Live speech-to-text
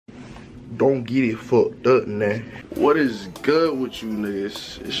Don't get it fucked up, nah. What is good with you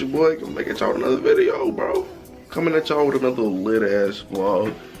niggas? It's your boy, I'm making y'all another video, bro. Coming at y'all with another lit ass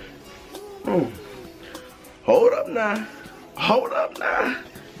vlog. Hold up now. Hold up now.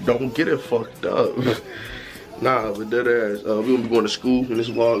 Don't get it fucked up. Nah, but that ass, we gonna be going to school in this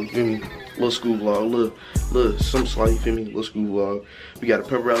vlog, you feel me? Little school vlog, little some slight, you feel me? Little school vlog. We got a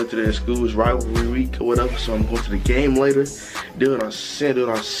pep rally today at school. It's rivalry week or whatever, so I'm going to the game later. Do what I'm saying, do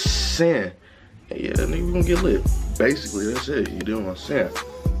what I'm saying. Hey, yeah, nigga, we gonna get lit. Basically, that's it. You do what I'm saying.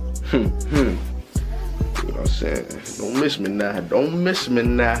 Do what I'm saying. Don't miss me now. Don't miss me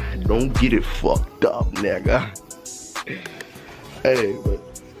now. Don't get it fucked up, nigga. Hey, but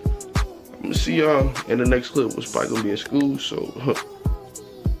I'm gonna see y'all in the next clip. We're probably gonna be in school, so.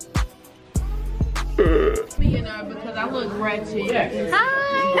 Me and her because I look ratchet. Hi,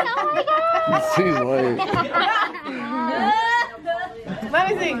 oh my God. She's lame. Let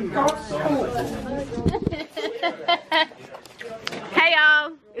me see. Hey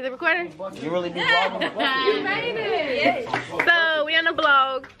y'all, is it recording? You really be vlogging? You made it. So we on the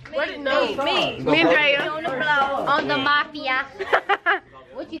vlog. Where did me and Drea On the vlog. On the mafia.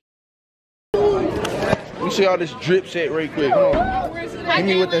 What you? Let me see all this drip shit right quick. Hold on. Hit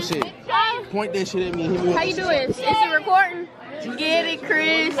me with that shit. Point that shit at me. Hit me with How you doing? Is it recording? Get it,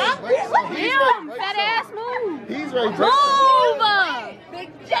 Chris. Damn, fat ass move. He's right there. Move! Big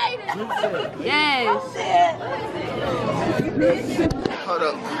Jada. Yes. Hold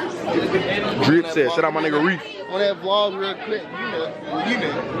up. Drip set. Shout out my nigga Reef. On that vlog real quick, you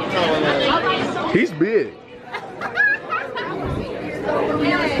know. He's big.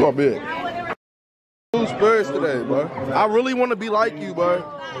 You are big. Two Spurs today, bro. I really want to be like you, bro.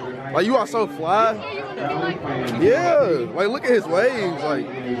 Like, you are so fly. Yeah. Like, look at his waves. Like,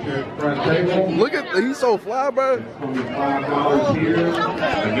 look at, he's so fly, bro.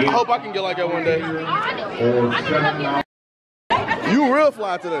 I hope I can get like that one day. You real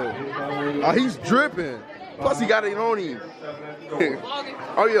fly today. Oh, he's dripping. Plus, he got it on him.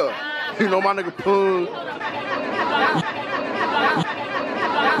 Oh, yeah. You know, my nigga Pug.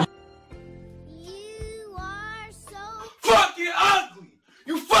 Fucking ugly!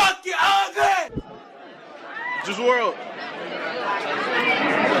 You fucking ugly! Juice WRLD.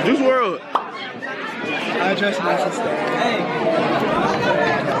 Juice WRLD. I dress nice and stuff.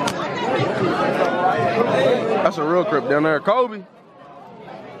 That's a real crip down there. Kobe.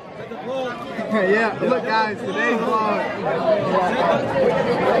 Yeah, look guys, today's vlog.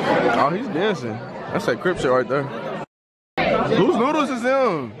 Oh, he's dancing. That's that crip shit right there. Whose noodles is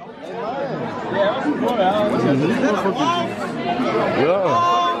them? Yeah.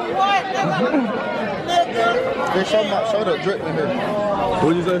 They show the drip in here.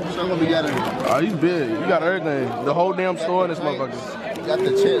 What'd you say? Show what we got in here. Oh, he's big. You got everything. The whole damn store in this motherfucker. You got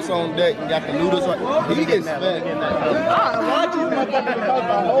the chips on deck, you got the noodles on. He gets fat. I watch these motherfuckers about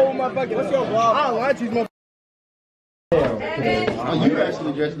the whole motherfucker. What's your vlog? I watch these motherfuckers. Oh, you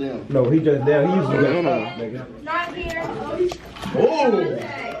actually dressed down. No, he just down. He usually No, no. Not here. Oh.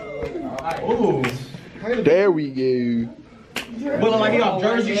 There we go. Looking like he off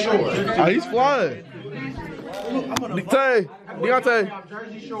Jersey Shore. Oh, he's flying. Deontay.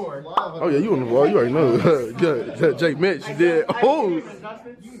 Jersey Shore. Oh yeah, you on the vlog. You already know. Jake Mitch, you did. Oh,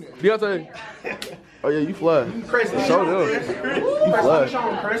 Deontay. Oh yeah, you fly. Show them. You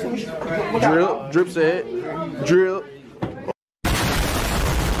fly. Drip set. Drip.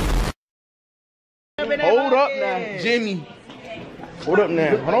 Hold up now, Jimmy. Hold up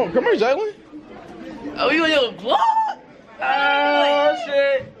now. Hold on. Come here, Jalen. Oh, you in your vlog? Oh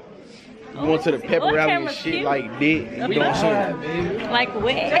shit. You went to the pepper rally and shit like that. You doing something. Like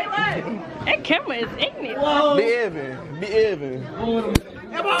what? That camera is ignorant. Be Evan.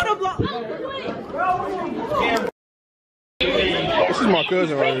 This is my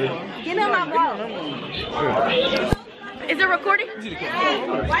cousin right here. Get in my vlog. Is it recording? Look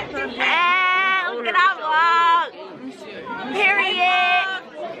at our vlog. Period.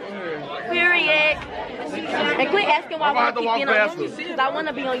 And quit asking why I want to keep being on YouTube, because I want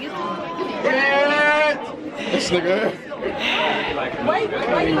to be on YouTube. This nigga.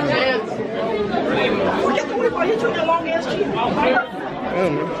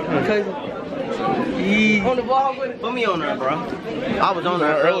 On the vlog with it? Put me on there, bro. I was on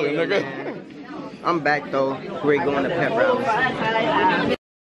there Earlier, nigga. I'm back though. We're going to pep rally.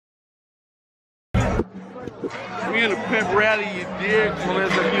 We in a pep rally, you dig?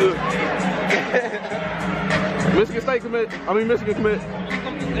 Michigan State commit. Michigan commit.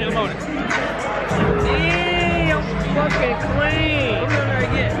 Damn, fucking clean. Come on there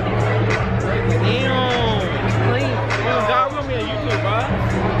again. Damn, clean. God, we're gonna be on YouTube, bro.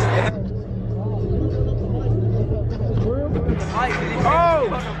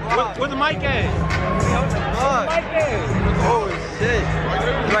 Where's the mic at? Where's the mic at? Oh shit.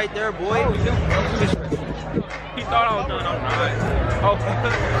 It's right there, boy. He thought I was done. I'm not. Oh.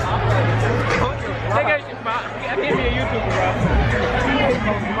 They got shit. I can't be a YouTuber, bro.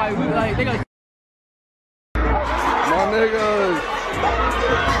 My niggas.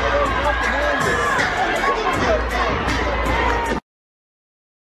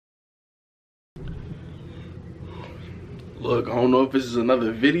 Look, I don't know if this is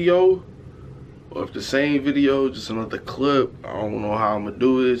another video or if the same video, just another clip. I don't know how I'm gonna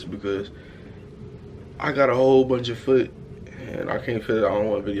do this because I got a whole bunch of foot and I can't fit it all in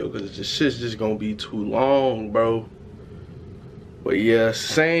one video because this shit's just gonna be too long, bro. But yeah,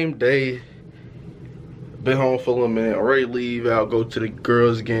 same day. Been home for a little minute, already leave out, go to the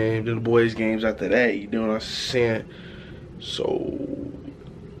girls' game, then the boys' games after that, you know what I'm saying? So,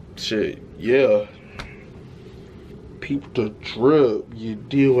 shit, yeah. Peep the drip, you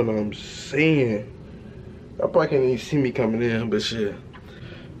deal what I'm saying. Y'all probably can't even see me coming in, but shit.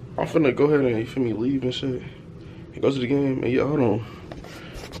 I'm finna go ahead and, you feel me, leave and shit. And go to the game, and yeah, hold on.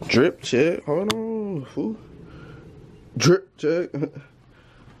 Drip check, hold on, fool. Drip check.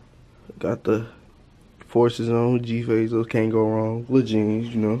 Got the forces on, G-Phase, those can't go wrong. Little jeans,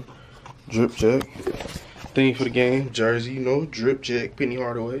 you know. Drip check. Thing for the game, jersey, you know. Drip check, Penny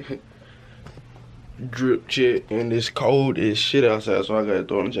Hardaway. Drip check, and it's cold as shit outside, so I gotta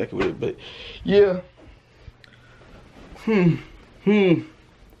throw on a jacket with it. But yeah.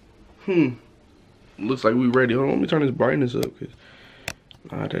 Looks like we ready. Hold on, let me turn this brightness up, cause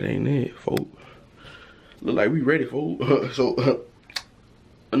nah, that ain't it, folk. Look like we ready, folk. So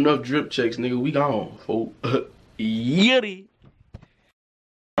enough drip checks, nigga. We gone, folk. Yitty.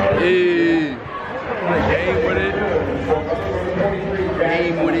 Hey. Game with it.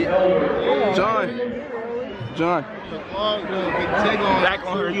 Game with it. John. Back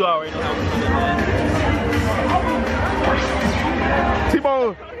on her, you already know.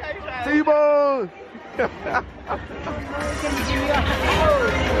 T-Bone.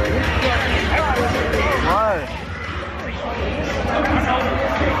 What?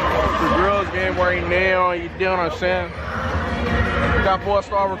 The girls game right now, you know what I'm saying? Got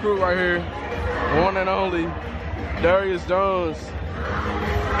 4-star recruit right here. One and only, Darius Jones.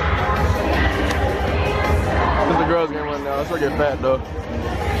 This is the girls game right now. Let's not get fat though.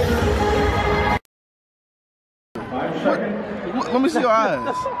 Let me see your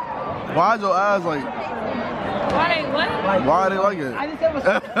eyes. Why is your eyes like? Why what? Why are they like it? I just said what's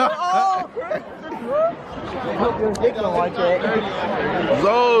up. Oh, Chris. You're gonna like it.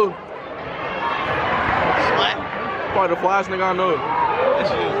 Zo. Probably the flyest nigga I know.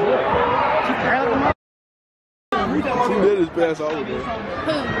 Who did his pass all of them?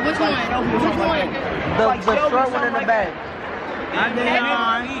 Who? Which one? The short one in the back.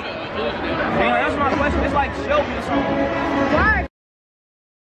 That's my question. It's like Shelby or something.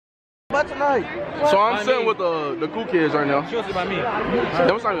 What tonight? So I'm sitting with the cool kids right now. She was about me.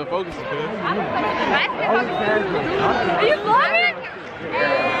 They was not even focusing, kid. Are you vlogging?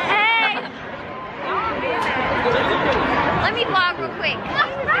 Hey! Let me vlog real quick.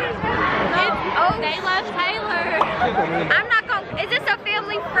 Oh, they love Taylor. I'm not gonna. Is this a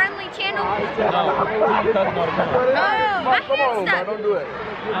family-friendly channel? No. Oh, my hair's stuck. Don't do it.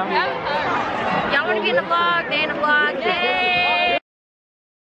 Y'all want to be in the vlog? They in the vlog. Hey!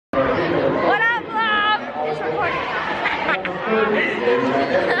 What up, vlog? It's recording.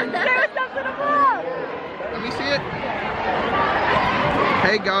 Say what's up to the vlog. Let me see it.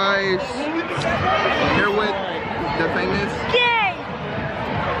 Hey guys, here with the famous Yay!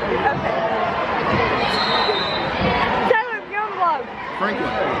 Okay. Taylor, you're on the vlog.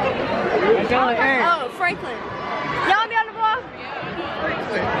 Franklin. Oh, Franklin. Y'all be on the vlog?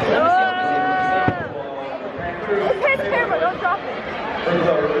 It's his camera, don't drop it.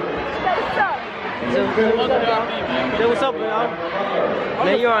 What's up? Say what's up, y'all?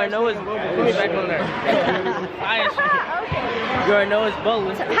 Man, you already know it's put me back on there. Okay. You already know it's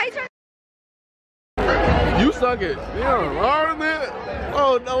Butler. How you turn? You suck it. Yeah, hard man.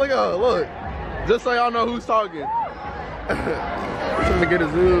 Oh, no, look. Just so y'all know who's talking. Trying to get a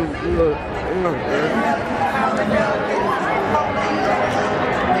zoom. Look.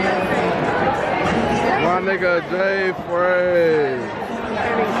 My nigga Jay Frey.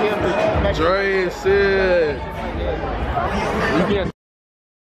 Dre and Sid.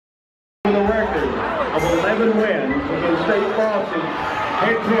 The record of 11 wins against State Crossing,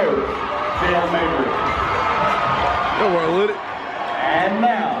 head coach, Dale Maker. Don't worry with it. And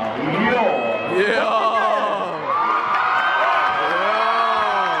now, Yeah.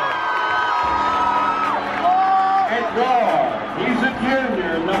 at guard, he's a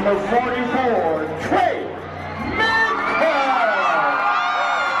junior, number number 44, Trey Minka.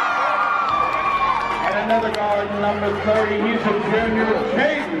 And another guard, number 30, he's a junior,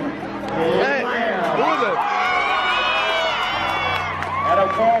 Jaden Lamb. Who is it? At a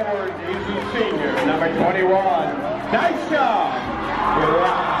forward, he's a senior, number 21, Daisha.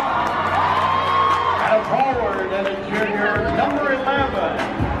 At a forward and a junior, number 11,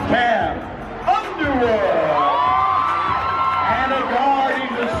 Cam Underwood. And a guard,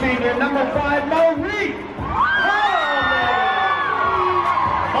 he's a senior, number 5, Maurice.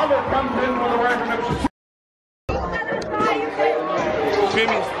 Butler comes in with a record of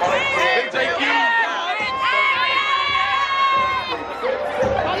Jimmy. Big JQ.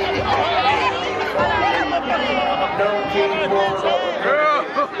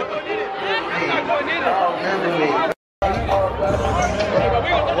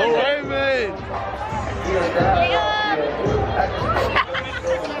 Alright, man.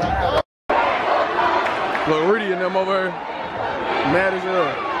 Look, Rudy and them over here. Mad as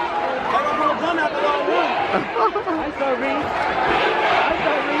hell.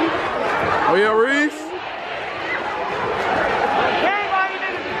 Oh yeah, Reese.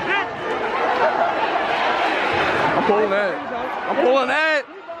 I'm pulling that. I'm pulling that.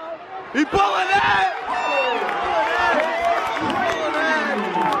 He pulling that.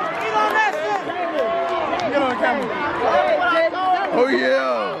 Get on camera. Oh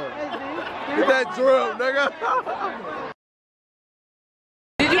yeah. Get that drip, nigga.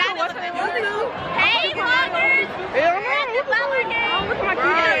 Did you watch that movie? Hey, vloggers! Hell no. We're at the Butler game.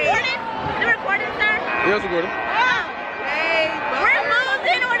 The recording, sir? Yes, recording. Oh, hey. We're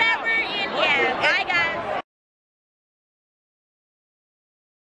losing or whatever, and yeah, bye guys.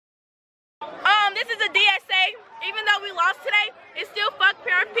 This is a DSA. Even though we lost today, it's still fuck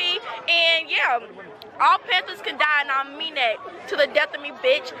PRP, and yeah, all Panthers can die, and I mean that to the death of me,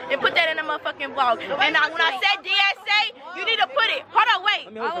 bitch, and put that in the motherfucking vlog. And when I said DSA, you need to put it. Hold on,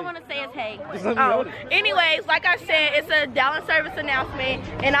 wait. All I want to say is hey. Anyways, like I said, it's a Dallas service announcement,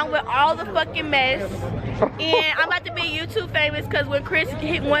 and I'm with all the fucking mess. And I'm about to be YouTube famous because when Chris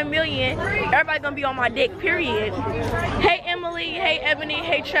hit 1 million, everybody gonna be on my dick, period. Hey Emily, hey Ebony,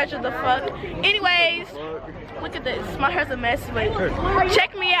 hey Treasure the fuck. Anyways, look at this. My hair's a mess, but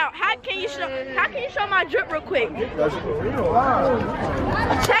check me out. How can you show my drip real quick?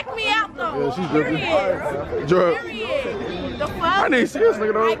 Check me out though. Yeah, she's period. Drip. Period. The fuck? I need to see this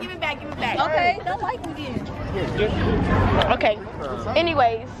nigga though. Alright, give it back, give it back. Okay, don't like me then. Okay.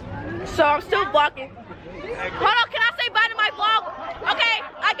 Anyways, so I'm still vlogging. Hold on, can I say bye to my vlog? Okay,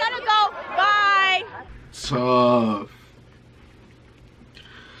 I gotta go. Bye. Tough.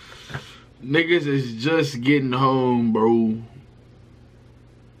 Niggas is just getting home, bro.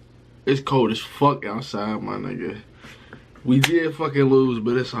 It's cold as fuck outside, my nigga. We did fucking lose,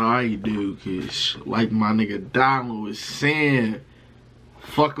 but it's alright, dude. Cause like my nigga Donald was saying,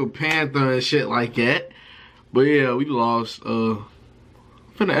 fuck a Panther and shit like that. But yeah, we lost. I'm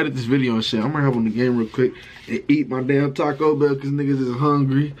finna edit this video and shit. I'm gonna hop on the game real quick and eat my damn Taco Bell cause niggas is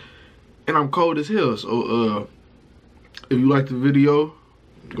hungry. And I'm cold as hell. So if you like the video,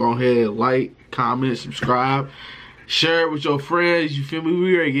 go ahead, like, comment, subscribe, share it with your friends. You feel me?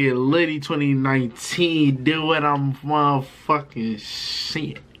 We are getting Liddy 2019. Do what I'm motherfucking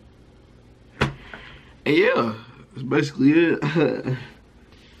saying. And yeah, that's basically it.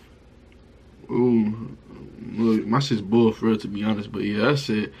 Ooh, look, my shit's bull for real, to be honest. But yeah, that's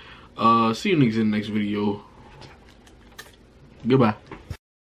it. See you niggas in the next video. Goodbye.